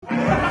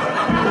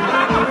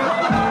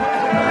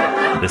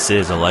This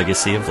is a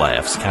legacy of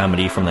laughs,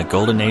 comedy from the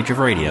golden age of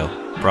radio,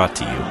 brought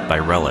to you by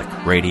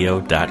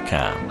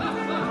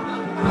RelicRadio.com.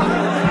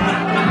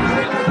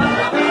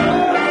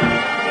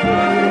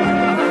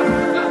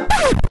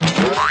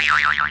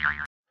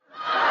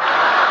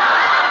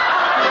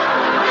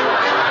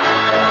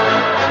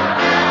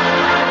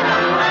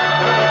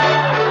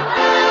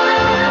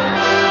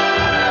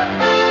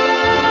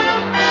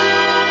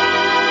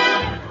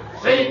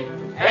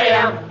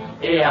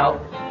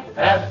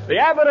 The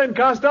Abbott and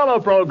Costello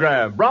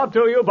program, brought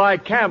to you by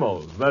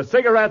Camels, the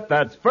cigarette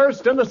that's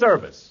first in the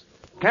service.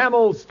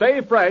 Camels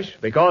stay fresh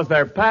because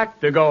they're packed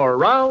to go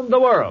around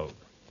the world.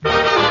 Listen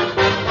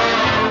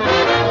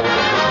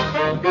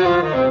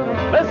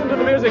to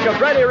the music of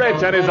Freddie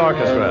Rich and his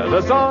orchestra,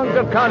 the songs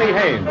of Connie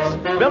Haynes,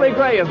 Billy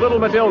Gray as Little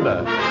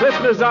Matilda, Cliff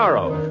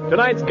Nazaro,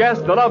 tonight's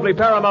guest, the lovely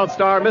Paramount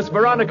star Miss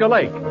Veronica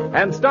Lake,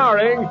 and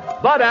starring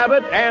Bud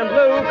Abbott and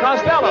Lou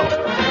Costello.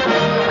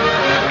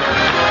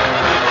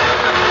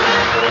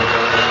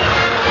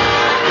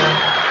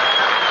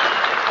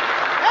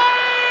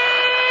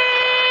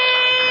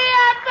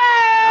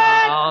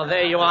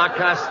 There you are,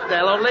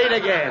 Costello. Late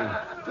again.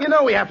 You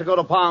know we have to go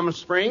to Palm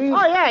Springs.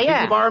 Oh, yeah.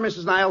 Did you borrow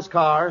Mrs. Niles'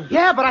 car?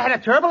 Yeah, but I had a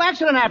terrible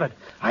accident, Abbott.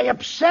 I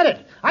upset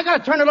it. I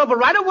gotta turn it over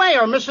right away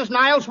or Mrs.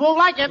 Niles won't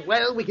like it.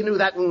 Well, we can do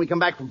that when we come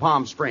back from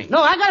Palm Springs.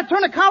 No, I gotta turn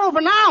the car over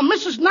now.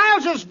 Mrs.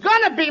 Niles is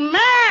gonna be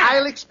mad.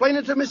 I'll explain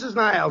it to Mrs.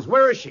 Niles.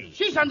 Where is she?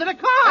 She's under the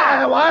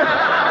car. What?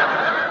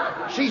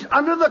 She's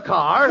under the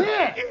car?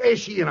 Yeah. Is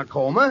she in a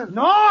coma?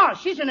 No,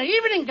 she's in an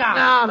evening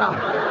gown. No.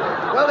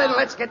 Well, then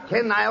let's get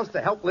Ken Niles to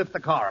help lift the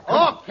car up.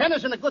 Oh, Ken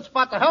is in a good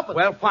spot to help us.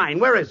 Well, fine.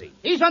 Where is he?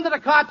 He's under the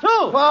car, too.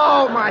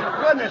 Oh, my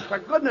goodness. For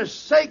goodness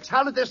sakes,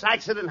 how did this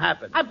accident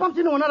happen? I bumped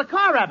into another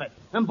car, Abbott.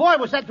 And boy,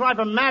 was that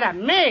driver mad at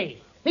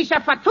me. He said,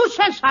 for 2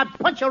 cents, I'd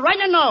punch you right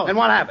in the nose. And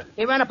what happened?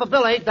 He ran up a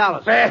bill of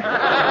 $8.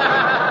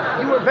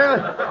 You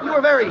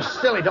were very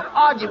silly to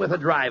argue with a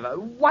driver.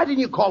 Why didn't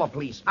you call a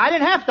policeman? I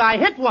didn't have to. I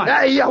hit one.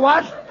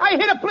 What? I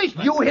hit a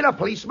policeman. You hit a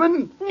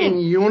policeman? In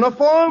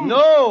uniform?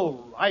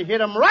 No. I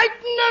hit him right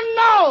in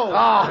the nose.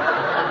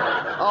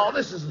 Oh,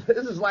 this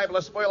is liable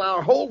to spoil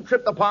our whole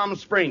trip to Palm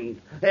Springs.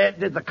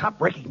 Did the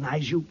cop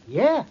recognize you?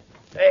 Yeah.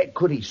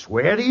 Could he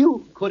swear to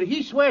you? Could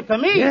he swear to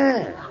me?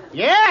 Yeah.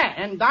 Yeah,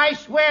 and I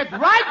swear right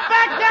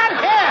back at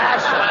him.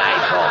 That's what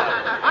I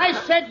thought. I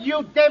said,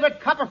 you David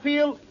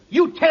Copperfield,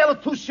 you Tale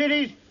of Two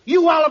Cities,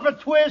 you Oliver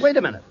Twist. Wait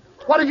a minute.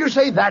 What did you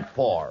say that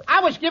for?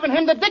 I was giving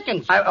him the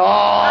Dickens.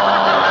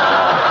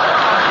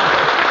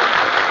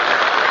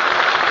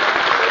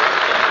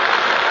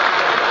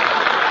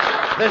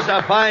 This is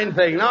a fine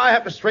thing. Now I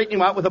have to straighten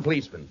him out with a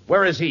policeman.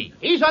 Where is he?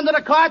 He's under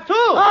the car, too.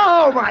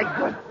 Oh, my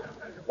God.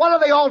 What are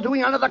they all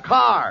doing under the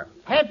car?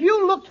 Have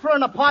you looked for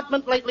an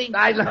apartment lately?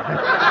 Wait a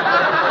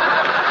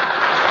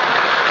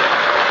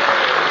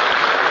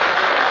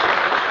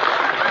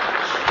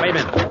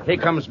minute. Here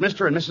comes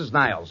Mr. and Mrs.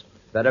 Niles.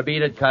 Better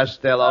beat it,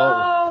 Costello.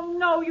 Oh,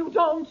 no, you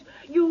don't.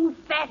 You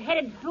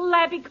fat-headed,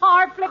 flabby,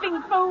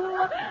 car-flipping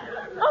fool.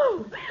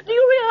 Oh, do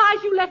you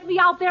realize you left me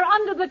out there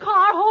under the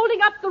car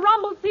holding up the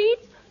rumble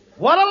seats?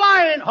 What a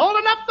line,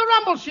 holding up the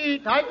rumble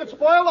sheet. I could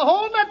spoil the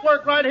whole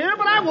network right here,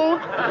 but I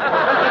won't.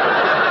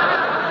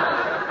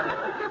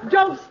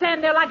 Don't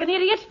stand there like an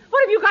idiot.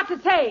 What have you got to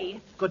say?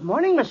 Good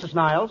morning, Mrs.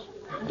 Niles.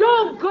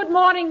 Don't good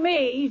morning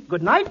me.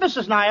 Good night,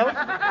 Mrs. Niles.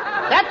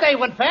 That day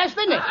went fast,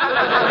 didn't it?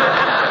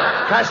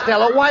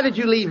 Costello, why did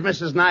you leave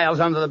Mrs. Niles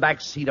under the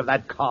back seat of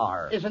that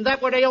car? Isn't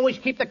that where they always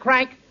keep the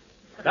crank?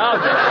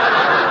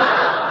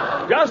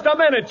 Now, just a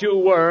minute, you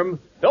worm.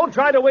 Don't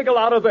try to wiggle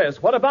out of this.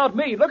 What about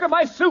me? Look at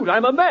my suit.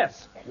 I'm a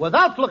mess.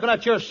 Without looking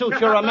at your suit,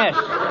 you're a mess.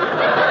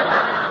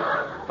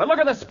 But look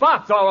at the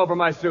spots all over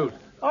my suit.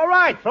 All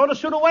right, throw the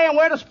suit away and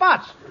wear the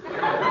spots.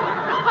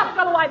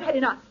 Costello, I've had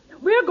enough.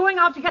 We're going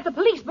out to get the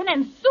policeman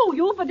and sue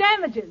you for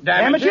damages.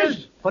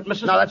 Damages? But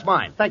Mrs. No, that's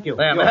mine. Thank you.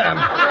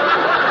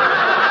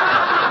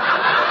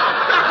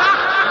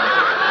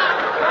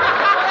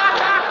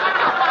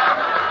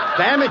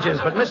 Damages,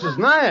 but Mrs.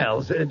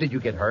 Niles, did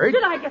you get hurt?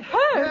 Did I get hurt?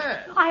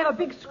 Yeah. I have a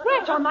big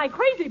scratch on my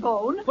crazy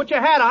bone. Put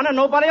your hat on and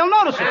nobody will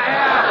notice it.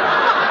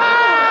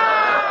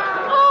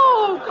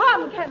 Oh,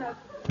 come, Kenneth.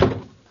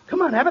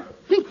 Come on, Abbott.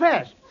 Think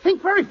fast.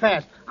 Think very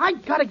fast. I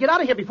gotta get out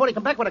of here before they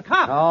come back with a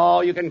cop.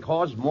 Oh, you can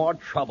cause more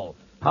trouble.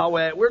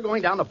 We're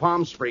going down to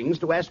Palm Springs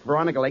to ask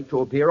Veronica Lake to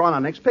appear on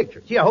our next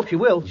picture. Gee, I hope she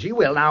will. She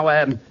will. Now,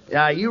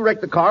 you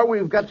wrecked the car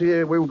we're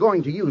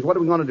going to use. What are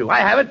we going to do? I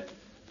have it.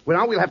 Well,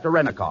 now we'll have to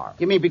rent a car.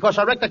 You mean because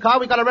I wrecked the car,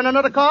 we gotta rent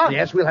another car?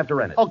 Yes, we'll have to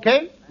rent it.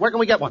 Okay. Where can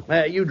we get one?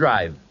 You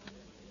drive.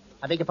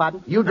 I beg your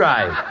pardon? You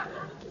drive.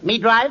 Me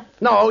drive?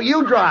 No,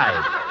 you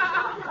drive.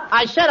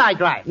 I said I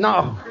drive.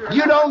 No,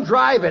 you don't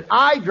drive it.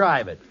 I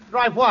drive it.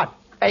 Drive what?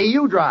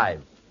 You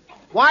drive.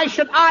 Why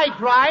should I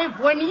drive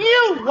when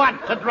you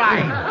want to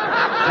drive?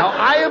 Now,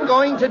 I am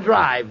going to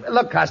drive.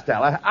 Look,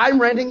 Costello,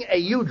 I'm renting a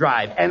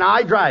U-Drive, and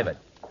I drive it.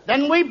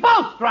 Then we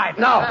both drive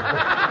it. No.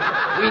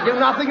 We do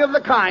nothing of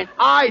the kind.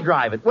 I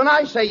drive it. When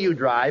I say you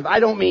drive, I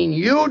don't mean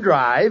you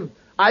drive.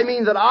 I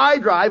mean that I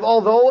drive,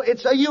 although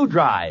it's a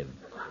U-Drive.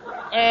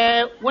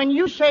 When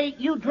you say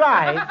you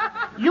drive,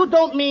 you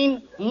don't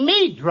mean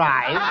me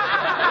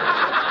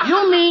drive.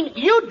 You mean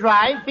you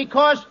drive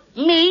because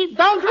me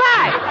don't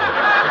drive.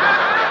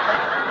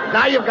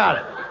 Now you've got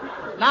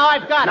it. Now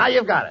I've got Now it.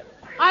 you've got it.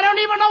 I don't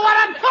even know what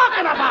I'm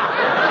talking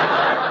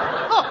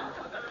about. Look.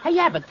 Hey,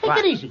 Abbott, take What?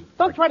 it easy.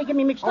 Don't try to get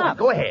me mixed up.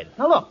 Go ahead.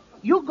 Now, look.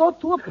 You go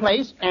to a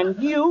place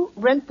and you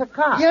rent a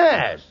car.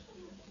 Yes.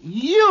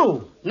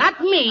 You, not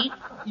me,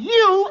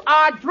 you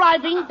are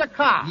driving the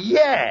car.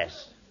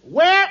 Yes.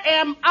 Where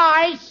am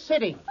I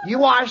sitting?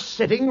 You are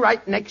sitting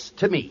right next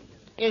to me.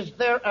 Is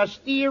there a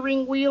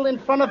steering wheel in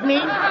front of me?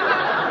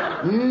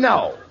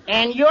 No.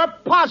 And you're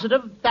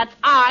positive that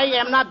I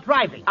am not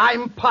driving?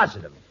 I'm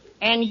positive.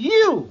 And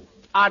you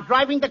are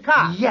driving the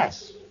car?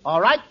 Yes. All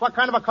right. What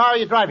kind of a car are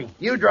you driving?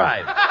 You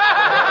drive.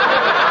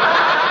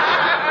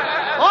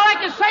 All I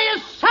can say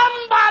is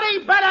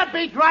somebody better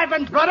be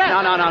driving, brother.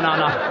 No.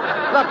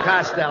 Look,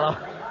 Costello,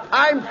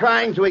 I'm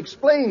trying to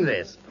explain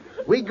this.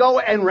 We go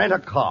and rent a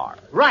car.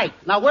 Right.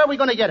 Now, where are we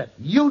going to get it?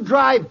 You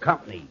drive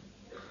company.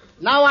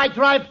 Now I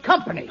drive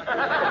company.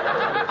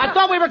 I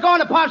thought we were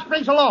going to Palm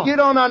Springs alone. You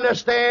don't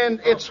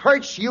understand. It's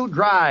Hertz you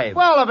drive.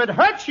 Well, if it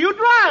hurts, you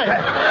drive.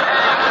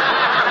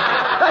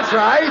 That's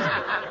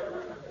right.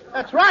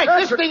 That's right.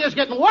 This thing is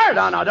getting worse.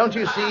 No, don't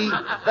you see?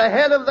 The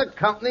head of the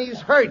company's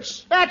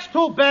Hertz. That's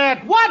too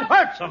bad. What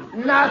hurts him?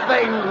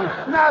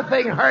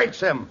 Nothing hurts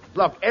him.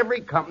 Look,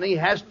 every company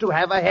has to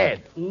have a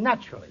head.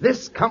 Naturally.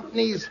 This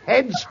company's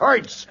head's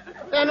Hertz.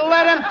 Then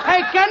let him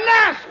take a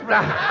nap.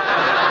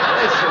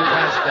 Listen,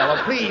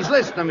 Costello, please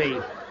listen to me.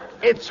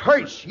 It's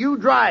Hertz you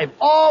drive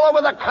all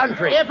over the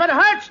country. If it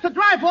hurts to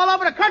drive all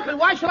over the country,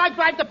 why should I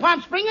drive to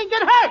Palm Springs and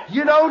get hurt?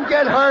 You don't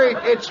get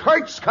hurt. It's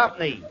Hertz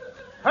Company.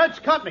 Hertz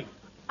Company.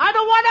 I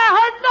don't want to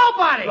hurt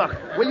nobody.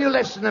 Look, will you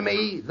listen to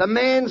me? The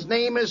man's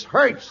name is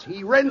Hertz.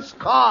 He rents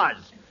cars.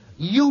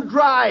 You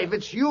drive.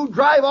 It's you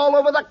drive all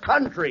over the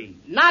country.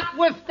 Not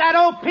with that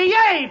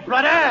OPA,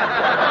 brother.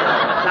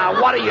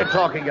 Now, what are you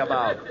talking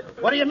about?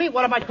 What do you mean?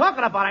 What am I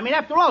talking about? I mean,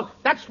 after all,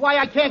 that's why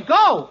I can't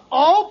go.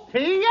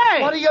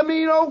 OPA. What do you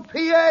mean,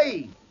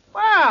 OPA?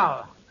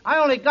 Well, I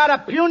only got a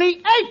puny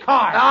A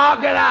card.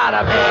 Oh, get out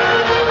of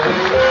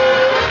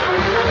here.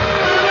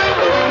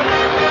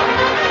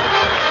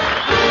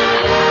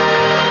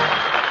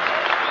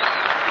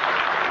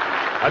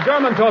 A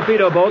German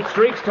torpedo boat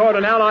streaks toward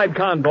an Allied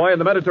convoy in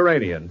the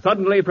Mediterranean.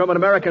 Suddenly, from an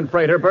American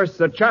freighter bursts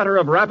a chatter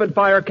of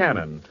rapid-fire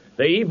cannon.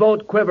 The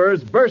E-boat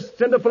quivers,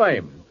 bursts into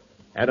flame.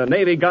 And a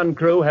Navy gun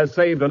crew has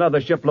saved another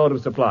shipload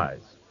of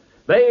supplies.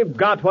 They've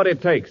got what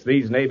it takes,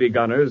 these Navy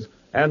gunners,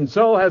 and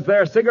so has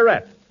their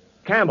cigarette.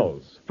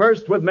 Camels,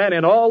 first with men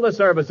in all the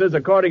services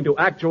according to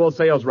actual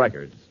sales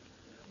records.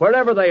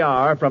 Wherever they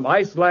are, from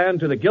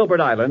Iceland to the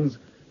Gilbert Islands,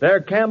 their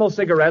Camel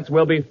cigarettes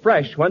will be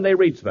fresh when they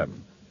reach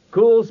them.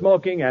 Cool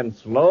smoking and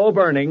slow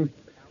burning,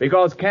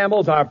 because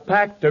Camels are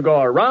packed to go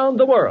around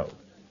the world.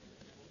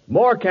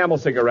 More Camel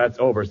cigarettes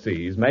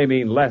overseas may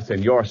mean less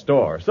in your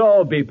store,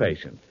 so be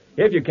patient.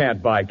 If you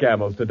can't buy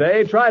Camels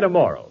today, try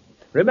tomorrow.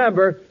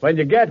 Remember, when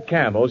you get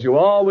Camels, you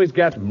always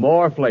get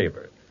more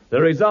flavor,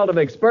 the result of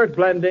expert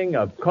blending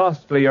of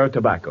costlier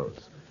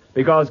tobaccos.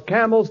 Because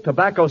Camel's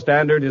tobacco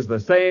standard is the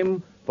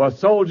same for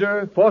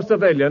soldier, for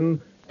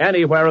civilian,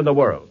 anywhere in the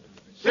world.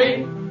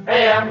 C-A-M-E-L.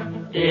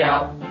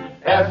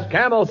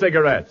 Camel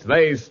cigarettes,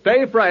 they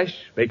stay fresh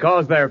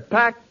because they're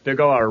packed to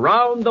go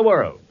around the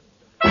world.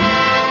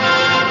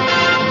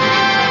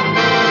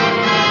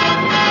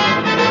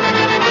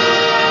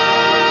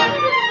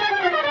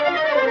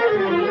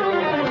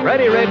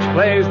 Freddie Rich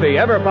plays the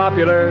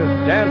ever-popular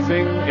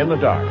Dancing in the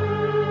Dark.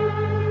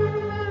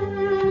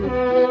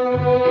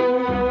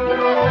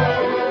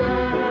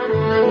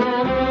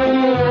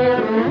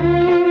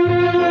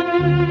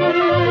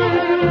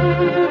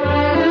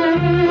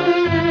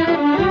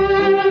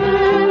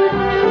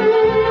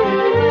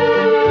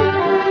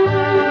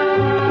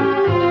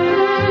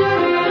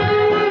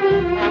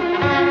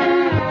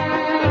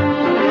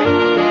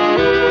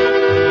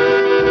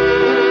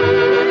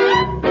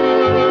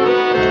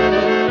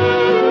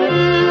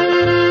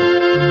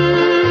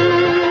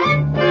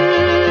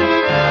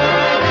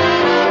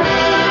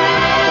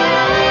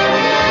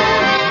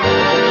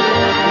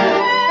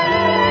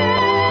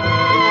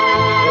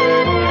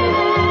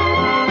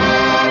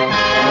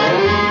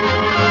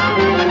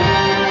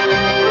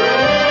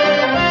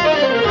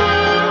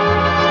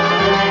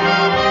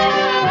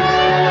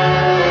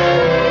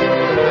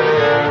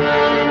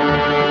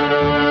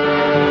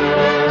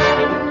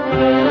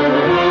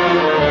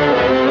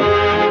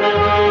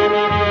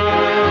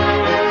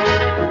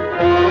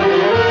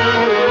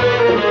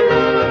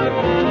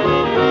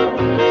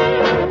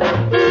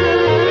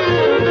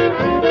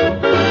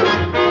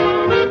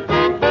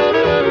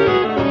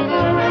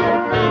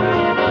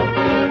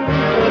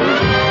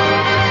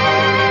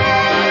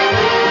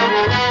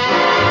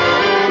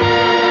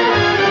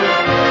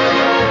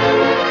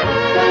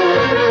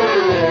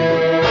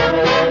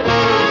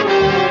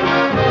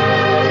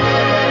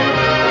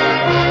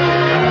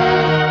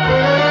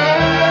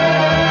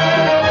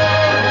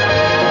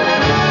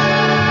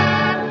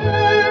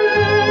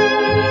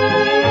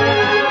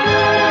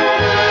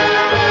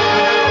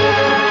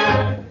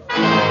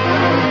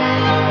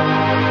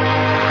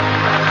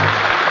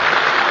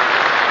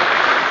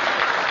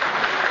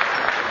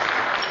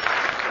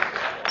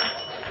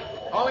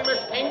 Calling Miss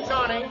King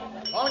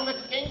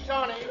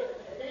Tawny.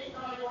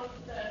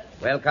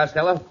 Well,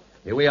 Costello,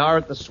 here we are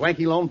at the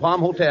swanky Lone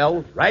Palm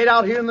Hotel, right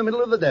out here in the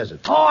middle of the desert.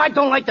 Oh, I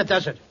don't like the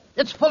desert.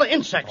 It's full of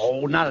insects.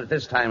 Oh, not at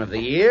this time of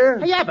the year.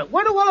 Hey, Abbott,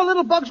 where do all the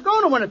little bugs go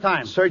in the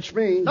wintertime? Search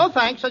me. No,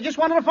 thanks. I just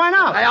wanted to find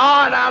out. Hey,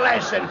 oh, now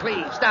listen,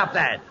 please. Stop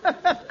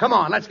that. Come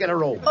on, let's get a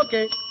room.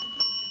 Okay.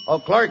 Oh,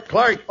 clerk.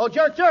 Oh,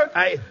 jerk.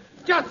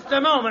 Just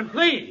a moment,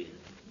 please.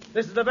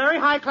 This is a very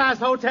high-class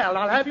hotel.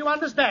 I'll have you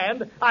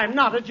understand, I'm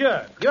not a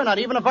jerk. You're not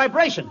even a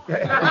vibration.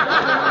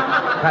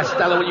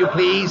 Costello, will you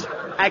please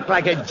act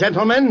like a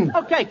gentleman?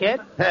 Okay,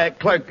 kid.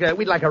 Clerk,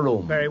 we'd like a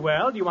room. Very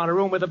well. Do you want a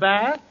room with a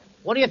bath?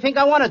 What do you think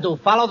I want to do?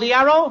 Follow the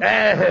arrow?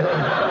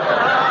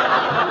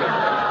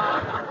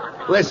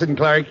 Listen,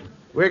 clerk,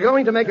 we're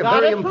going to make a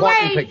very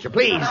important picture.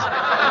 Please.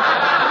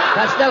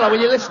 Costello,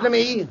 will you listen to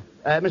me?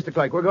 Mr.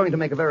 Clerk, we're going to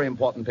make a very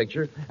important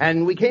picture,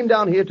 and we came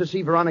down here to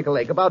see Veronica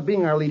Lake about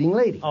being our leading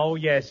lady. Oh,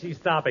 yes, she's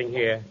stopping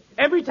here.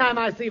 Every time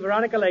I see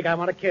Veronica Lake, I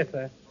want to kiss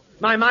her.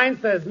 My mind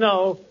says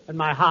no, and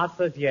my heart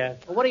says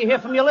yes. Well, what do you hear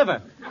from your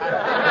liver?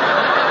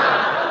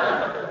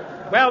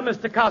 Well,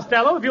 Mr.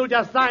 Costello, if you'll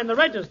just sign the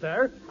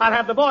register, I'll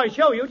have the boy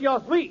show you to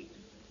your suite.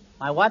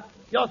 My what?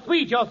 Your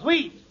suite.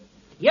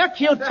 You're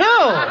cute,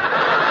 too.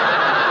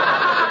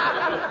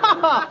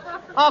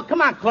 Oh,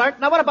 come on, clerk.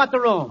 Now, what about the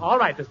room? All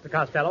right, Mr.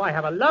 Costello, I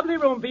have a lovely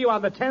room for you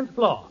on the 10th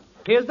floor.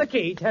 Here's the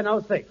key,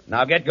 1006.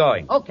 Now get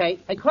going. Okay.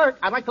 Hey, clerk,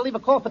 I'd like to leave a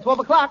call for 12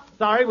 o'clock.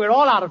 Sorry, we're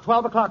all out of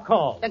 12 o'clock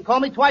calls. Then call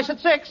me twice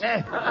at 6.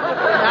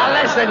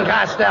 Now listen,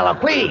 Costello,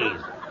 please.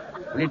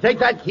 Will you take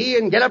that key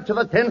and get up to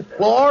the 10th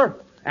floor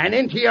and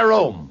into your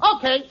room?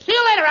 Okay. See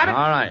you later, Abbott.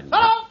 All right.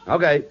 Hello?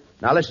 Okay.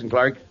 Now listen,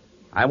 clerk.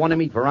 I want to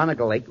meet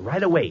Veronica Lake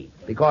right away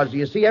because,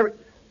 you see,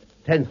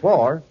 10th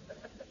floor?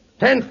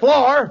 10th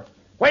floor?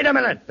 Wait a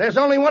minute. There's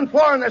only one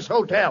floor in this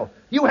hotel.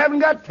 You haven't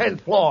got 10th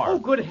floor. Oh,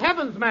 good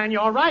heavens, man,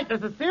 you're right.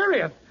 This is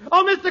serious.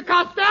 Oh, Mr.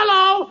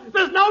 Costello,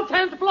 there's no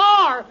 10th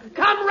floor.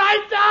 Come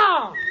right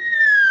down.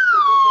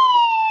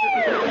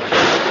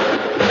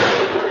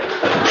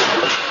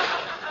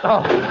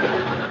 Oh.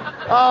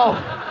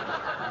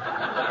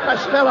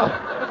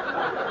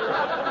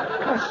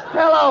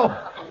 Costello.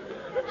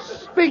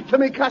 Speak to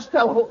me,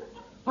 Costello.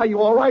 Are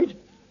you all right?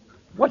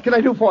 What can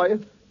I do for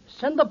you?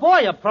 Send the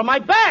boy up for my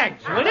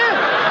bags, will you?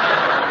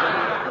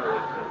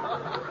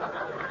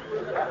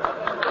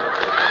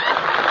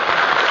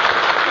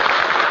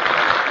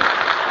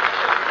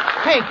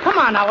 Hey, come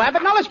on now,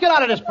 Abbott. Now let's get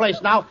out of this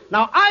place now.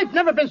 Now, I've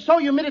never been so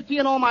humidity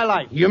in all my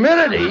life.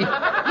 Humidity?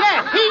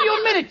 Yes, he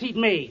humiditied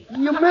me.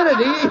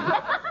 Humidity?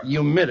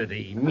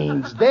 Humidity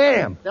means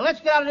damn. Then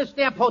let's get out of this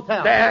damn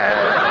hotel.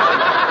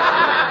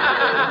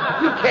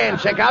 You can't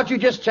check out. You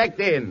just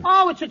checked in.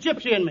 Oh, it's a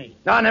gypsy in me.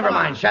 No, never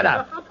mind. Shut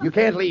up. You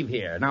can't leave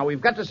here. Now,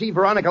 we've got to see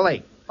Veronica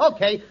Lake.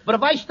 Okay, but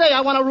if I stay,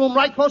 I want a room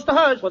right close to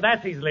hers. Well,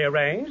 that's easily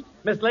arranged.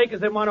 Miss Lake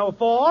is in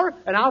 104,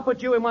 and I'll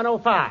put you in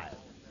 105.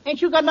 Ain't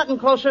you got nothing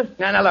closer?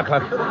 Now, look.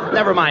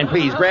 Never mind.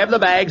 Please, grab the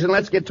bags and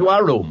let's get to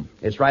our room.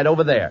 It's right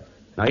over there.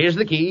 Now, here's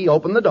the key.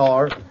 Open the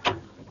door.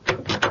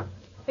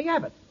 Hey,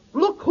 Abbott,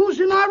 look who's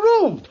in our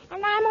room.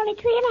 And I'm only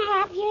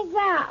 3.5 years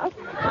old.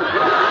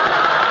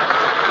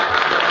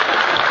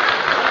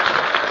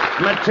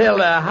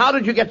 Matilda, how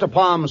did you get to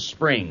Palm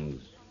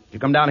Springs? Did you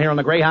come down here on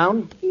the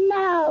Greyhound?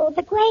 No,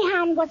 the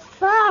Greyhound was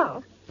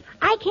full.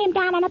 I came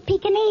down on a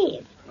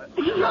Pekingese.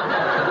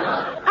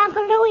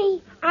 Uncle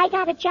Louie, I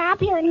got a job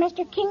here in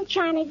Mr. King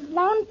China's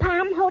Lone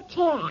Palm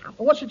Hotel.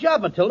 Well, what's the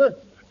job, Matilda?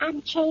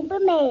 I'm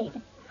chambermaid.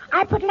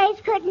 I put lace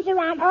curtains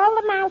around all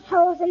the mouse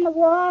holes in the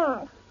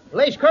wall.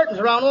 Lace curtains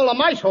around all the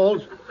mice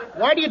holes.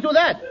 Why do you do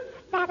that?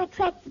 That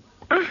attracts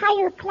a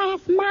higher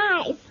class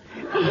mice.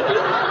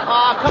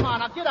 Oh, come on,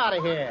 now get out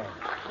of here.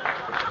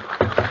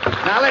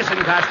 Now, listen,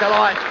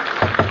 Costello,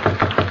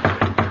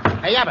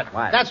 Hey, Abbott,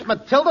 what? That's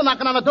Matilda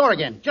knocking on the door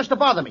again, just to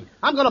bother me.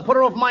 I'm going to put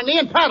her over my knee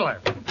and paddle her.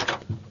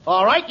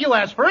 All right, you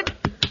asked for it.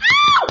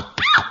 Ow!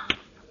 Ow!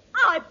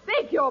 I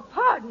beg your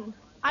pardon.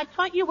 I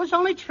thought you was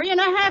only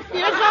 3.5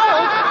 years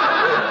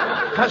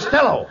old.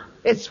 Costello,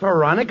 it's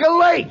Veronica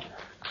Lake.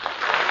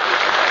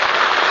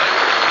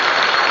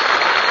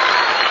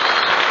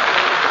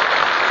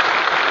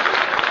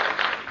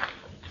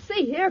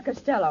 See here,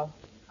 Costello.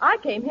 I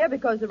came here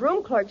because the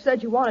room clerk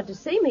said you wanted to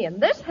see me,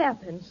 and this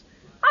happens.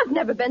 I've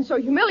never been so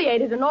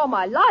humiliated in all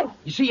my life.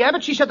 You see,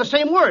 Abbott, she said the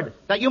same word.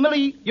 That she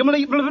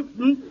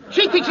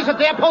thinks it's a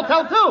damp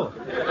hotel, too.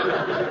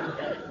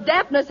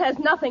 Dampness has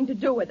nothing to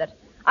do with it.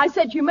 I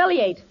said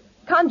humiliate,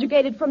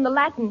 conjugated from the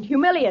Latin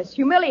humilius,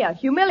 humilia,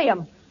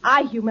 humilium.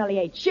 I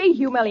humiliate, she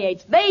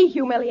humiliates, they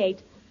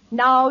humiliate.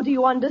 Now do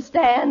you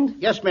understand?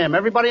 Yes, ma'am.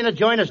 Everybody in the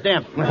joint is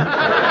damp.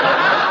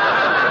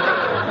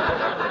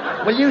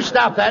 Will you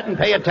stop that and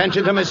pay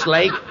attention to Miss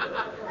Lake?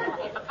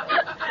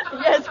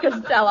 Yes,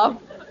 Costello.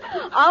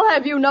 I'll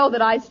have you know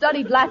that I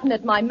studied Latin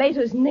at my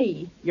mater's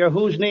knee. Your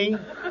whose knee?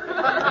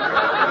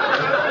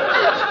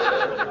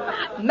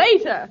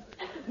 Mater.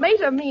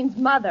 Mater means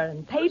mother,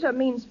 and pater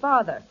means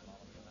father.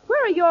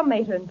 Where are your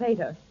mater and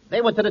pater?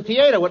 They went to the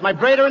theater with my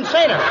braider and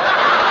satyr.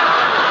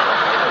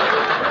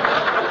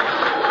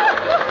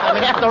 I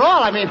mean, after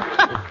all,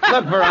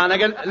 Look,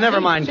 Veronica,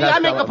 never mind, See, I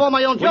Costello. make up all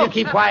my own Will you jokes.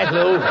 keep quiet,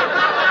 Lou?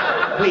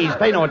 Please,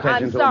 pay no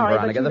attention I'm to sorry,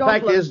 him, but Veronica. you The don't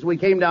fact look- is, we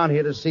came down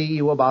here to see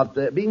you about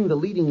being the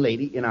leading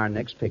lady in our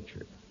next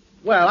picture.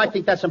 Well, I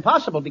think that's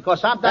impossible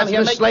because I'm down That's here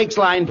Miss making... Slake's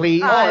line,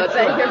 please. I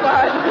beg your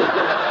pardon.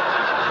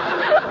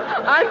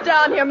 I'm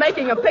down here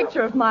making a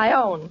picture of my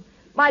own.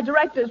 My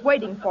director's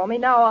waiting for me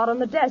now out on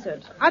the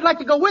desert. I'd like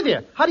to go with you.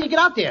 How do you get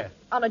out there?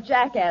 On a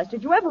jackass.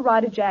 Did you ever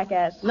ride a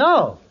jackass?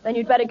 No. Then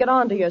you'd better get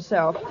on to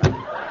yourself.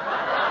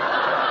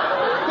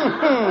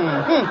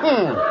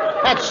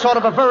 That's sort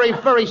of a very,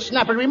 very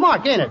snappy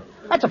remark, ain't it?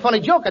 That's a funny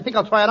joke. I think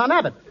I'll try it on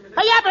Abbott.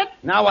 Hey, Abbott!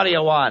 Now what do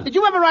you want? Did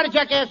you ever ride a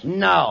jackass?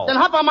 No. Then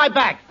hop on my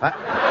back. Uh,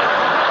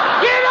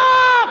 Get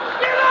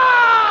off! Get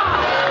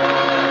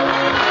off!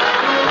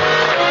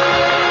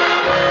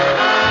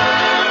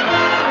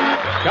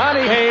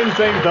 Connie Haynes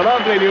sings the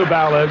lovely new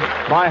ballad,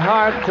 My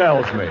Heart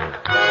Tells Me.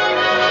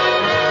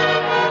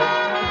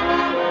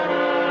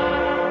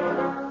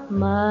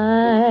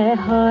 My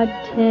heart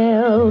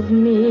tells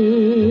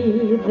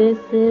me this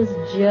is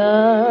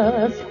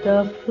just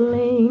a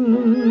fling.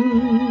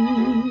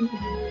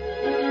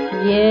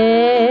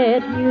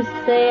 Yet you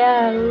say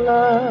our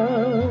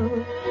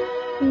love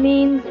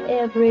means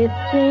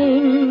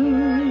everything.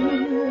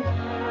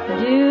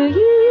 Do you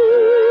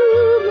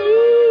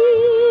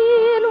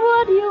mean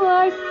what you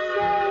are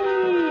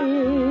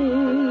saying?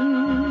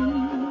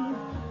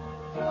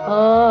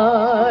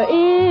 Or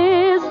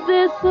is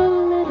this a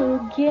little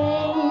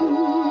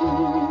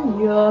game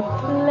you're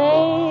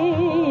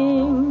playing?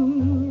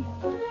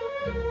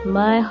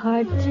 My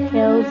heart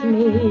tells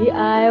me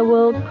I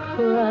will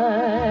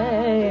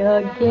cry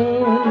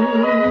again.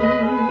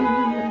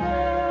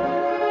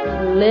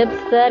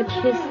 Lips that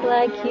kiss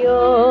like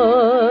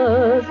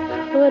yours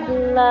could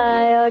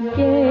lie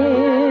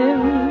again.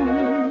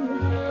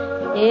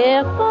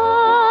 If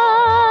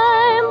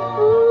I'm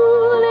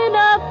fool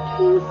enough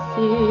to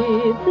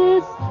see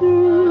this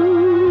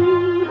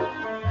through,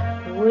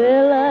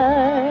 will I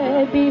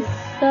be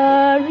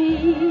sorry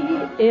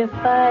if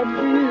I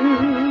do?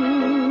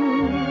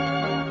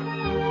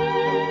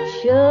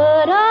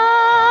 Should I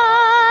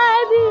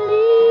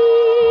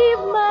believe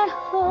my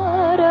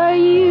heart or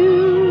you?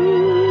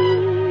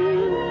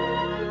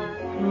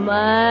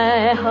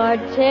 My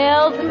heart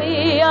tells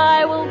me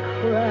I will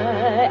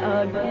cry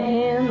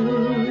again.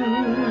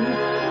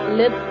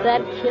 Lips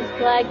that kiss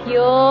like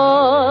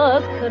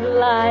yours could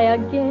lie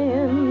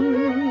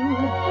again.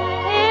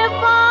 If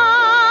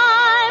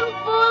I'm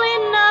fool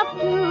enough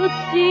to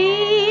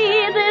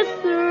see this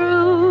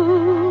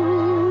through,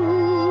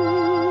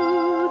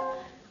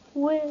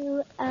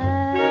 will I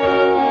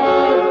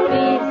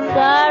be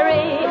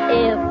sorry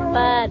if I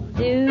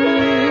do?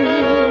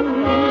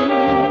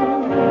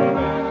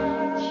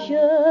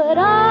 Should I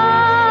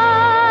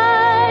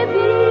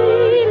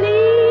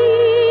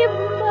believe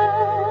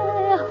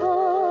my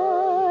heart or you?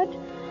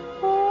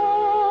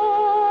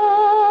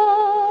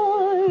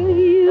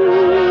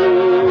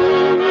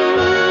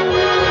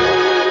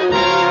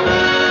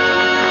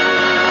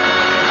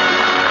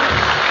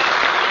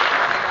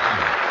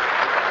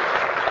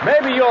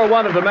 Maybe you're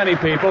one of the many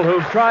people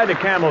who've tried a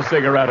Camel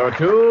cigarette or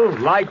two,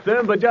 liked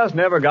them, but just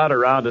never got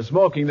around to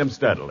smoking them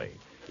steadily.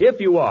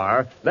 If you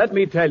are, let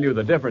me tell you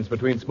the difference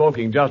between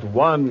smoking just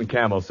one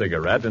Camel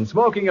cigarette and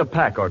smoking a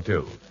pack or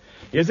two.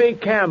 You see,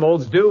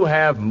 Camels do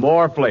have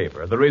more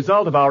flavor, the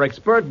result of our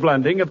expert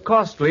blending of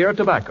costlier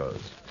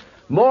tobaccos.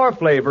 More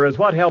flavor is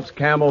what helps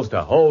Camels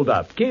to hold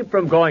up, keep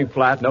from going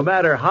flat no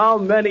matter how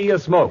many you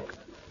smoke.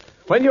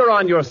 When you're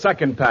on your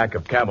second pack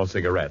of Camel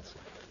cigarettes,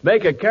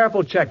 make a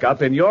careful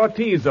checkup in your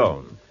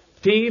T-zone.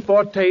 T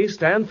for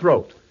taste and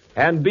throat.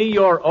 And be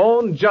your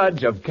own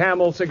judge of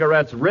Camel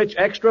cigarettes' rich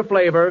extra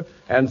flavor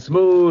and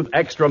smooth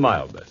extra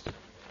mildness.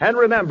 And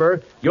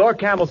remember, your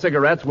Camel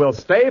cigarettes will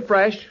stay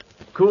fresh,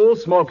 cool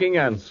smoking,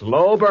 and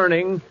slow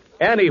burning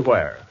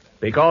anywhere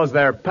because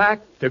they're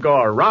packed to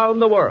go around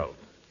the world.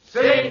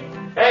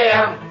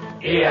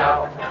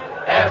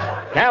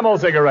 C-A-M-E-L-S. Camel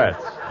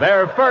cigarettes.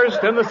 They're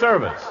first in the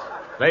service.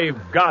 They've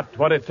got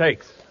what it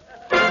takes.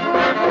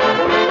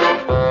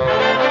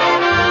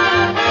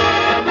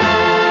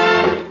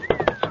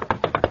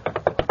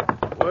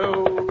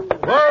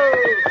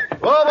 Whoa,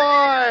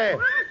 boy!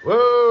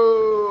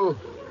 Whoa!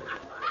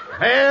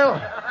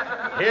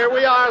 Well, here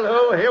we are,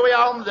 Lou. Here we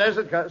are on the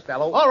desert,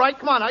 Costello. All right,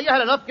 come on now. You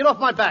had enough. Get off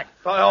my back.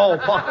 Oh,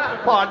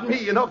 pardon me.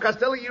 You know,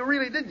 Costello, you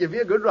really did give me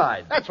a good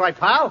ride. That's right,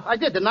 pal. I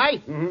did, didn't I?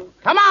 Mm-hmm.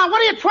 Come on.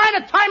 What are you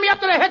trying to tie me up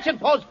to the hitching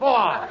post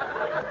for?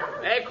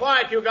 Hey,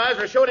 quiet, you guys.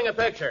 We're shooting a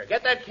picture.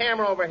 Get that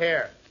camera over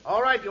here.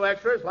 All right, you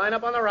extras. Line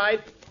up on the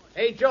right.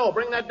 Hey, Joe,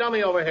 bring that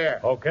dummy over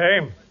here.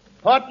 Okay.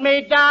 Put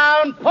me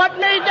down. Put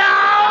me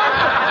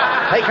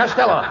down. Hey,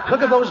 Costello,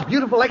 look at those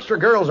beautiful extra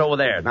girls over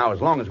there. Now,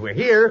 as long as we're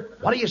here,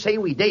 what do you say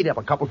we date up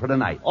a couple for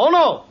tonight? Oh,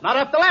 no. Not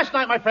after last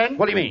night, my friend.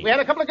 What do you mean? We had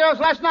a couple of girls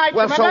last night.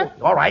 Well, remember?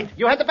 all right.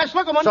 You had the best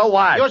looking one. So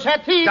what? Yours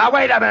had teeth. Now,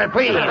 wait a minute,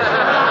 please. Never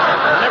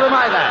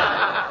mind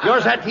that.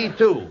 Yours had teeth,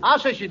 too. I'll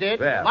say she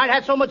did. Yeah. Mine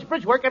had so much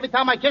bridge work every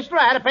time I kissed her,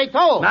 I had to pay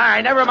toll. All right,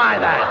 never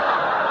mind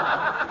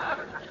that.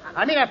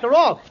 I mean, after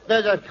all,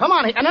 come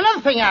on. And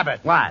another thing, Abbott.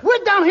 What?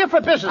 We're down here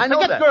for business. I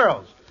know Forget that.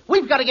 girls.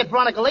 We've got to get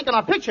Veronica Lake in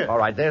our picture. All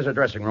right, there's her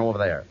dressing room over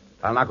there.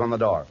 I'll knock on the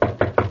door.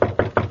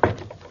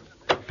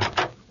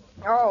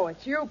 Oh,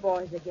 it's you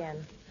boys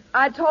again.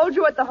 I told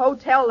you at the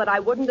hotel that I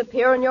wouldn't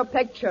appear in your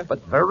picture.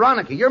 But,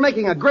 Veronica, you're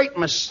making a great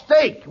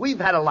mistake. We've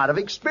had a lot of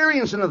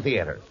experience in the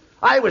theater.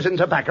 I was in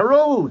Tobacco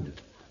Road.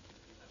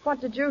 What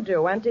did you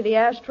do, empty the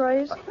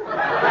ashtrays?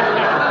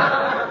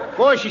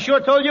 Boy, she sure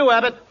told you,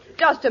 Abbott.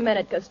 Just a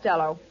minute,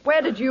 Costello.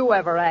 Where did you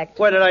ever act?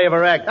 Where did I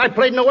ever act? I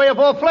played in The Way of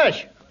All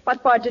Flesh.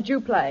 What part did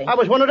you play? I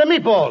was one of the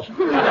meatballs.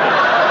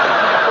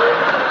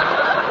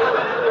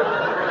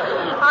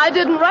 I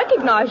didn't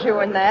recognize you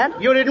in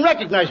that. You didn't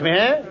recognize me,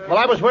 eh? Well,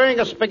 I was wearing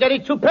a spaghetti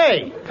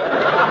toupee.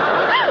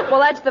 Well,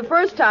 that's the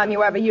first time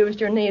you ever used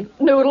your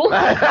noodle.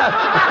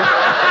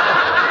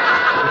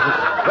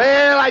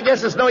 Well, I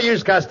guess it's no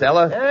use,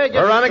 Costello.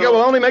 Veronica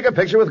will only make a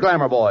picture with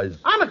glamour boys.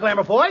 I'm a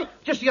glamour boy.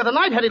 Just the other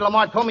night, Hetty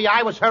Lamar told me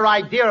I was her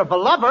idea of a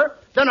lover.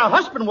 Then her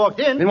husband walked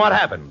in. And what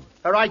happened?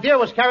 Her idea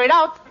was carried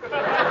out.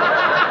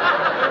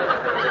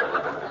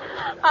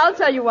 I'll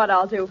tell you what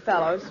I'll do,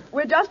 fellows.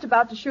 We're just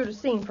about to shoot a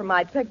scene from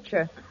my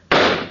picture.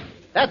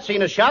 That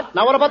scene is shot.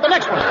 Now what about the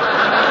next one?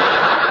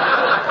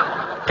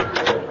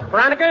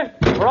 Veronica,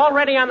 we're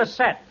already on the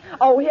set.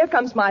 Oh, here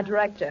comes my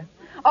director.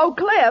 Oh,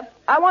 Cliff,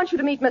 I want you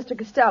to meet Mr.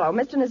 Costello.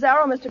 Mr.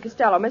 Nazaro, Mr.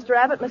 Costello. Mr.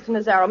 Abbott, Mr.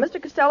 Nazaro.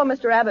 Mr. Costello,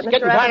 Mr. Abbott, Mr. It's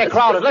getting Abbott. kind of Mr.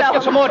 crowded. Let's Costello.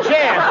 get some more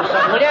chairs or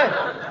something, will you?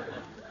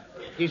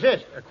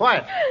 Jesus,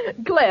 quiet.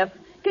 Cliff,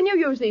 can you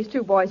use these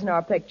two boys in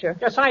our picture?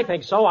 Yes, I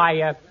think so.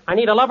 I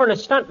need a lover and a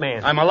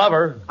stuntman. I'm a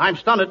lover. I'm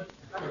stunted.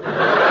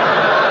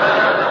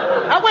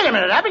 Now, wait a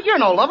minute, Abbott. You're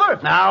no lover.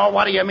 Now,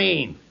 what do you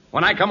mean?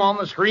 When I come on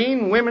the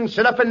screen, women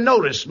sit up and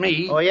notice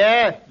me. Oh,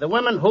 yeah? The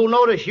women who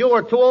notice you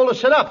are too old to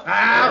sit up.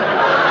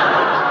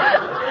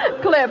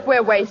 Cliff,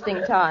 we're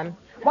wasting time.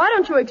 Why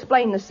don't you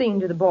explain the scene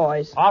to the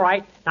boys? All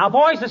right. Now,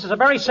 boys, this is a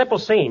very simple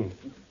scene.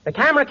 The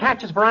camera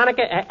catches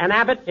Veronica and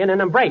Abbott in an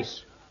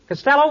embrace.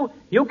 Costello,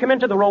 you come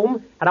into the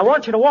room, and I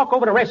want you to walk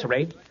over to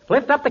Racery,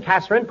 lift up the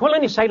Catherine, pull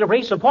in your sailor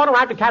brace, and point her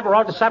out to Captain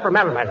Road to separate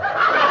Merriman.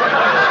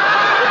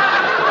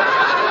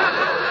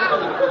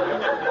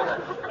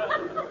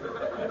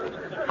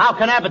 How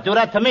can Abbott do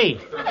that to me?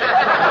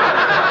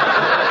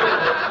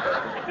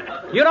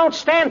 You don't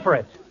stand for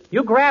it.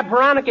 You grab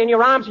Veronica in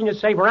your arms and you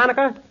say,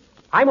 Veronica,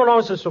 I'm on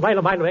also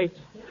surveillance by the way.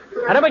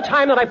 And every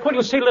time that I pull,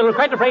 you see a little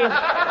credit phrase.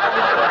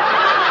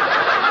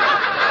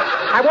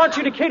 I want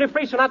you to kill the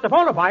free so not the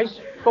volatilize.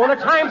 For the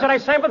times that I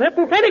sang with him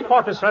and penny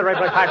porters celebrate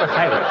my type of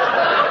sailor.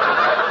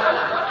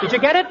 Did you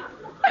get it?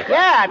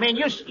 Yeah, I mean,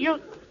 you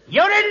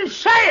didn't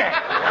say it.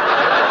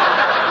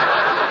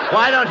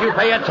 Why don't you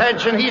pay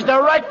attention? He's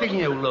directing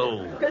you,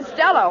 Lou.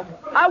 Costello,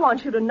 I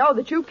want you to know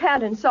that you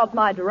can't insult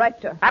my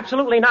director.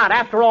 Absolutely not.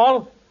 After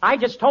all, I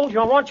just told you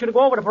I want you to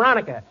go over to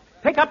Veronica.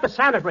 Pick up the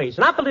Santa breeze,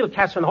 not the little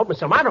cast in the Hope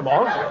Mr. Minor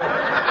balls.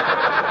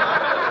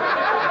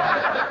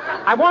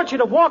 I want you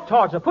to walk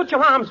towards her. Put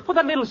your arms, put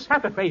that little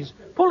Santa breeze,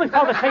 pull it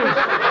for the face,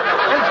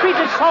 and squeeze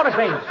his soda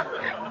face.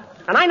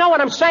 And I know what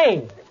I'm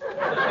saying.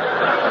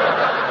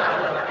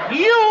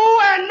 You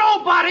and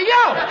nobody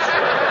else.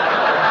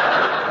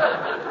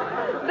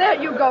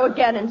 There you go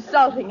again,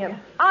 insulting him.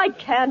 I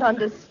can't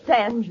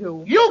understand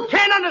you. You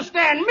can't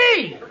understand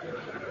me.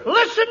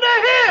 Listen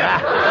to him.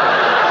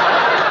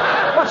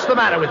 What's the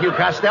matter with you,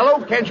 Costello?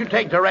 Can't you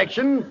take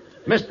direction?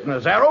 Mr.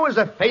 Nazaro is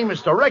a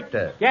famous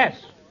director. Yes.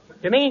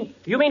 You mean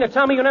to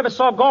tell me you never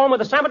saw Gorham with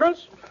the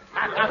Samadrils?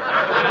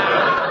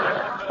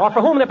 Or for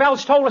whom the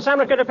bells toll the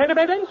Samadrils get a penny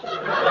buildings?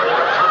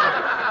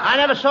 I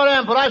never saw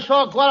them, but I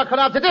saw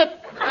Guadalcanal to dip.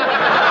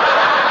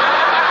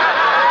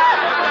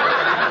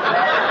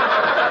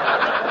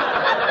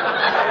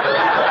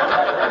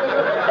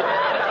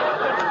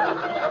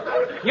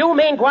 You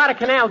mean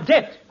Guadalcanal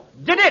dipped?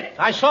 Did it?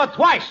 I saw it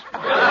twice.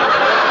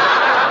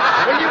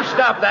 Will you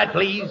stop that,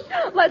 please?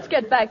 Let's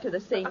get back to the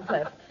scene,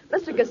 Cliff.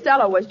 Mr.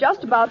 Costello was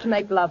just about to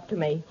make love to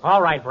me.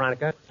 All right,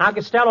 Veronica. Now,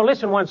 Costello,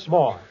 listen once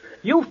more.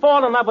 You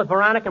fall in love with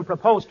Veronica and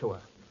propose to her.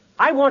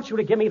 I want you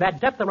to give me that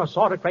depth of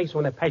assorted grace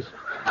when they pace.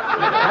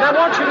 And I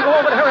want you to go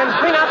over to her and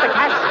bring out the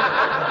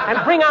cats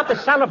and bring out the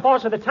Santa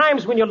Force of the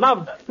times when you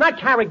loved not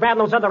Cary Grant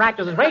and those other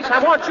actors as race. I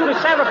want you to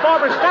Santa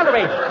Barbara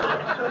celebrate.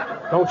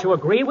 Don't you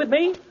agree with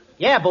me?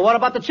 Yeah, but what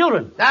about the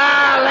children?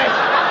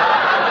 Listen.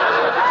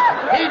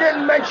 He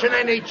didn't mention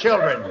any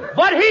children.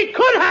 But he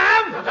could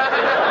have.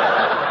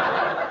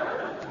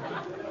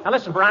 Now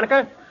listen,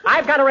 Veronica,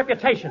 I've got a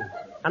reputation.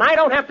 And I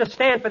don't have to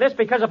stand for this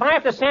because if I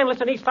have to stand,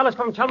 listen, these fellas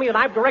come and tell me that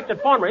I've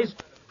directed formeries.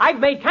 I've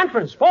made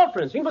Cantrons,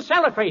 Baltrons, English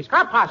salad trays,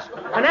 carpots,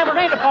 and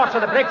emerald parts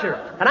of the picture.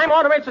 And I'm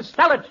authorized to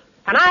sell it.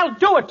 And I'll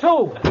do it,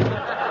 too.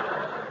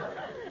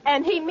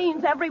 And he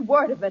means every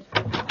word of it.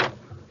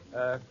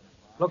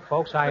 Look,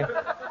 folks, I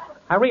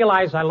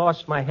realize I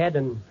lost my head,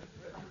 and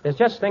there's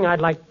just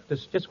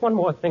one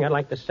more thing I'd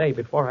like to say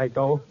before I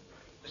go.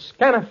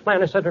 Scanner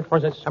Flanner Center for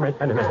the summer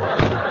tournament.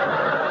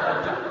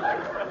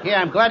 Yeah,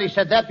 I'm glad he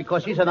said that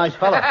because he's a nice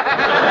fellow.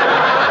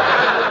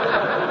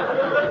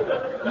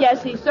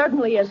 Yes, he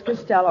certainly is,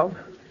 Costello.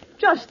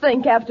 Just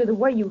think, after the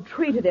way you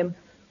treated him.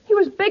 He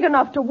was big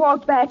enough to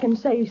walk back and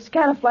say,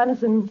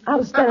 Scanaflanis and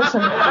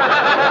Alistenison. And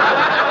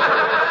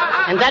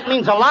that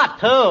means a lot,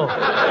 too.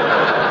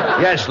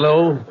 Yes,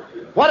 Lou.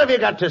 What have you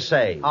got to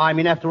say? I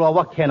mean, after all,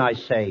 what can I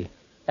say?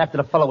 After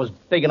the fellow was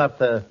big enough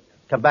to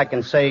come back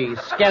and say,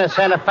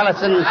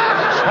 Scanaflanis.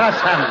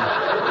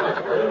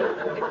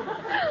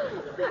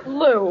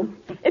 Lou,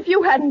 if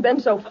you hadn't been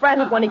so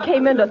frantic when he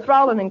came into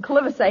Throwlin and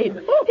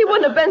Clivisade, he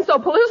wouldn't have been so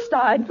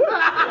pellucid.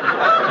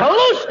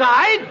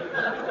 Pellucid?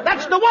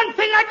 That's the one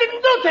thing I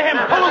didn't do to him,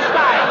 pellucid.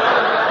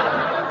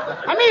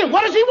 I mean,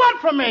 what does he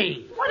want from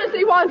me? What does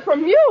he want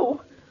from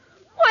you?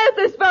 Why, at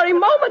this very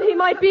moment, he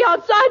might be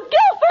outside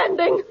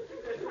gill-fending.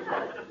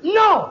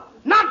 No,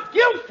 not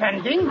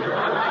gill-fending.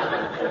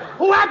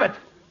 Who, Abbott?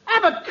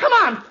 Abbott, come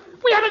on.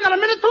 We haven't got a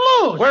minute to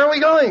lose. Where are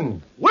we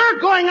going? We're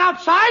going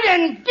outside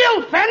and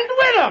gill-fend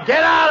with him.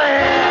 Get out of here!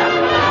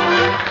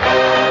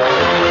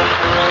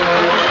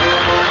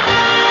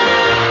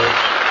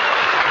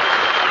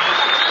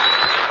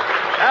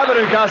 Abbott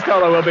and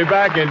Costello will be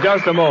back in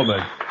just a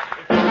moment.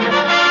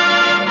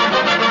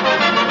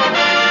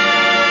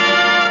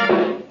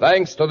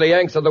 Thanks to the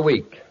Yanks of the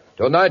Week.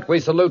 Tonight we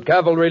salute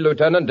Cavalry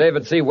Lieutenant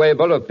David C.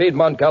 Weber of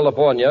Piedmont,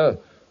 California,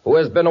 who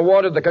has been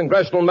awarded the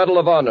Congressional Medal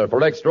of Honor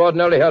for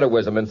extraordinary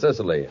heroism in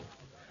Sicily.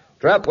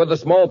 Trapped with a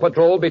small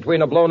patrol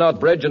between a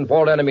blown-out bridge and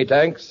 4 enemy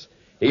tanks,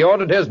 he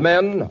ordered his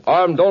men,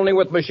 armed only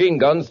with machine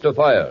guns, to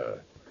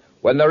fire.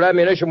 When their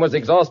ammunition was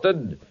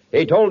exhausted,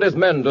 he told his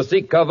men to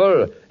seek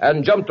cover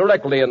and jump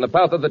directly in the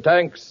path of the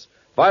tanks,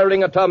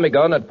 firing a Tommy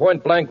gun at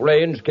point-blank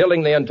range,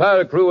 killing the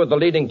entire crew of the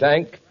leading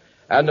tank,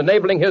 and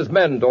enabling his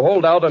men to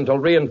hold out until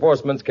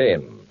reinforcements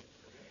came.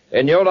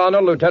 In your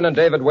honor, Lieutenant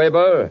David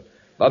Weber,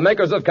 the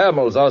makers of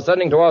Camels are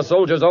sending to our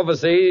soldiers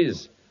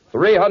overseas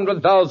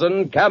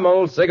 300,000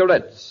 Camel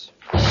cigarettes.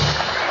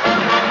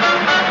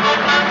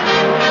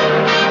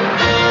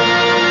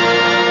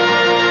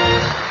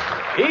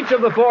 Each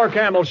of the 4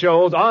 Camel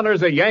shows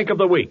honors a Yank of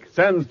the Week,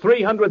 sends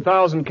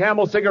 300,000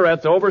 Camel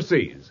cigarettes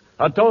overseas,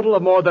 a total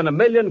of more than 1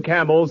 million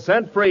Camels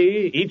sent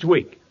free each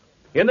week.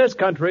 In this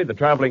country, the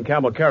traveling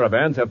Camel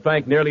caravans have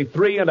thanked nearly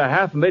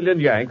 3.5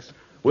 million Yanks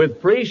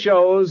with free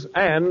shows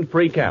and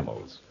free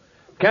Camels.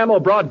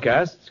 Camel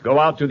broadcasts go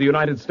out to the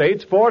United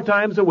States 4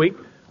 times a week,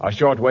 a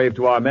shortwave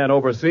to our men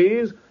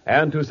overseas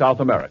and to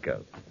South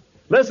America.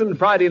 Listen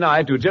Friday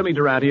night to Jimmy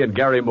Durante and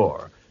Gary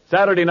Moore.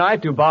 Saturday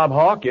night to Bob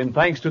Hawke in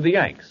Thanks to the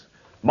Yanks.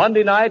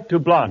 Monday night to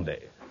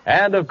Blondie.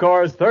 And, of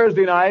course,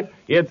 Thursday night,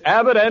 it's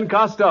Abbott and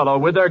Costello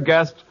with their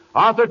guest,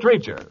 Arthur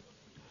Treacher.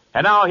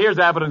 And now, here's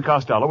Abbott and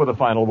Costello with a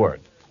final word.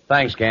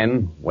 Thanks,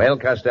 Ken. Well,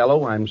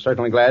 Costello, I'm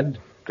certainly glad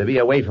to be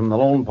away from the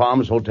Lone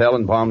Palms Hotel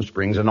in Palm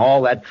Springs and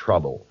all that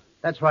trouble.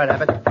 That's right,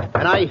 Abbott.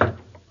 And I...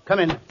 Come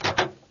in.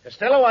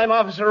 Costello, I'm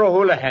Officer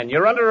O'Houlihan.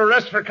 You're under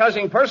arrest for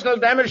causing personal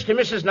damage to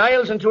Mrs.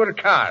 Niles and to her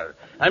car.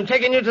 I'm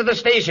taking you to the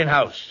station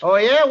house. Oh,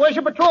 yeah? Where's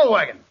your patrol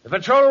wagon? The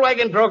patrol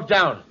wagon broke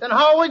down. Then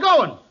how are we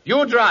going?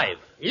 You drive.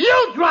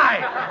 You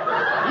drive!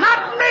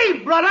 Not me,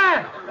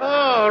 brother!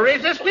 Oh,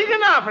 resisting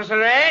an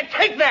officer, eh?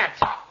 Take that!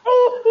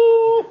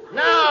 Ooh.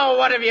 Now,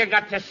 what have you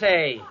got to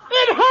say?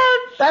 It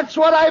hurts! That's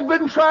what I've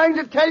been trying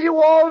to tell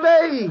you all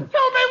day. Tell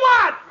me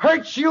what?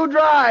 Hurts you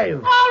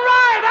drive. All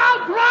right,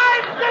 I'll drive.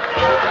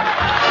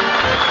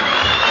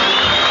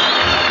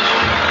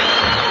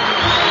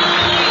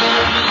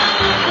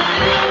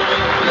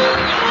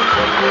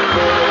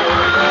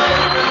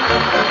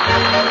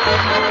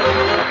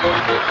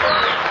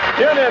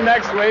 Tune in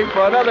next week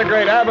for another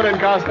great Abbott and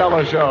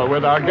Costello show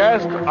with our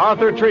guest,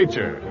 Arthur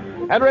Treacher.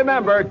 And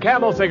remember,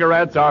 Camel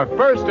cigarettes are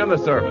first in the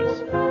service.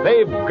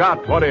 They've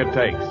got what it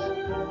takes.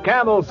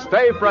 Camels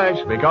stay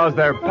fresh because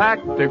they're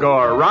packed to go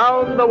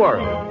around the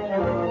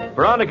world.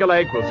 Veronica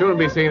Lake will soon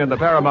be seen in the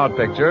Paramount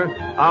picture,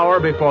 Hour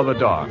Before the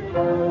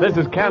Dawn. This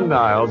is Ken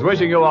Niles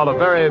wishing you all a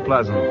very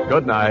pleasant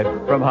good night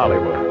from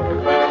Hollywood.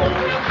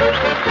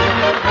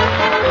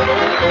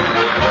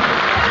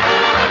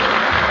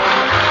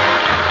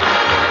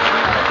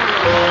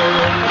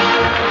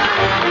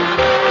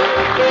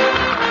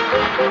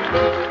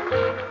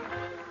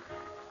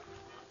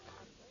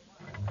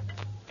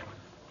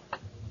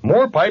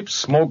 More pipes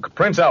smoke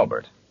Prince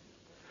Albert.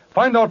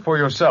 Find out for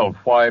yourself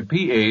why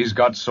PA's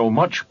got so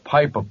much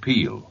pipe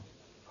appeal.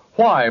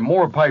 Why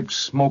more pipes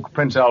smoke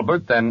Prince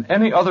Albert than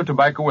any other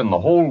tobacco in the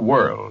whole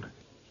world.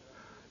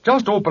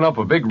 Just open up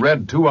a big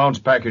red 2-ounce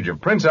package of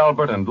Prince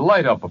Albert and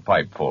light up a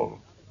pipe full.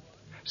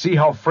 See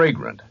how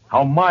fragrant,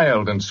 how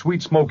mild and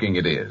sweet smoking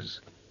it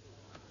is.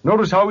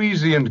 Notice how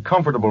easy and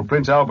comfortable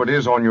Prince Albert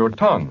is on your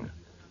tongue,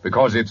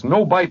 because it's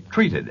no-bite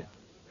treated.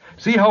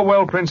 See how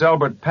well Prince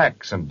Albert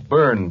packs and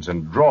burns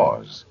and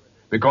draws,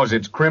 because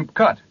it's crimp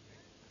cut.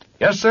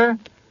 Yes, sir,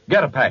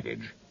 get a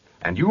package,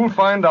 and you'll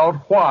find out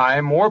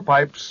why more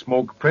pipes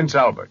smoke Prince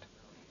Albert.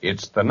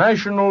 It's the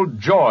National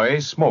Joy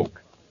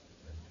Smoke.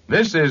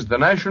 This is the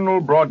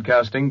National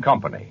Broadcasting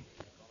Company.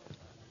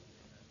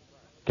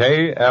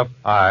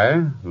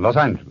 KFI, Los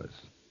Angeles.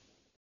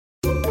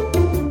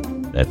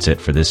 That's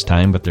it for this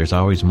time, but there's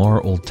always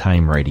more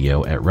old-time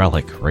radio at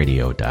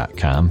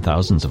relicradio.com.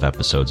 Thousands of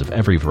episodes of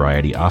every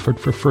variety offered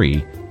for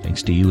free,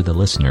 thanks to you, the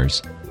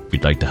listeners. If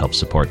you'd like to help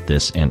support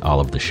this and all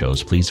of the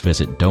shows, please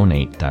visit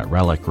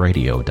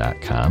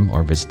donate.relicradio.com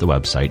or visit the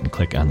website and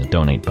click on the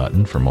donate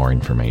button for more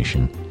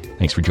information.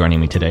 Thanks for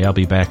joining me today. I'll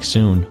be back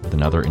soon with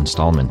another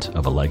installment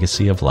of A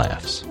Legacy of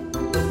Laughs.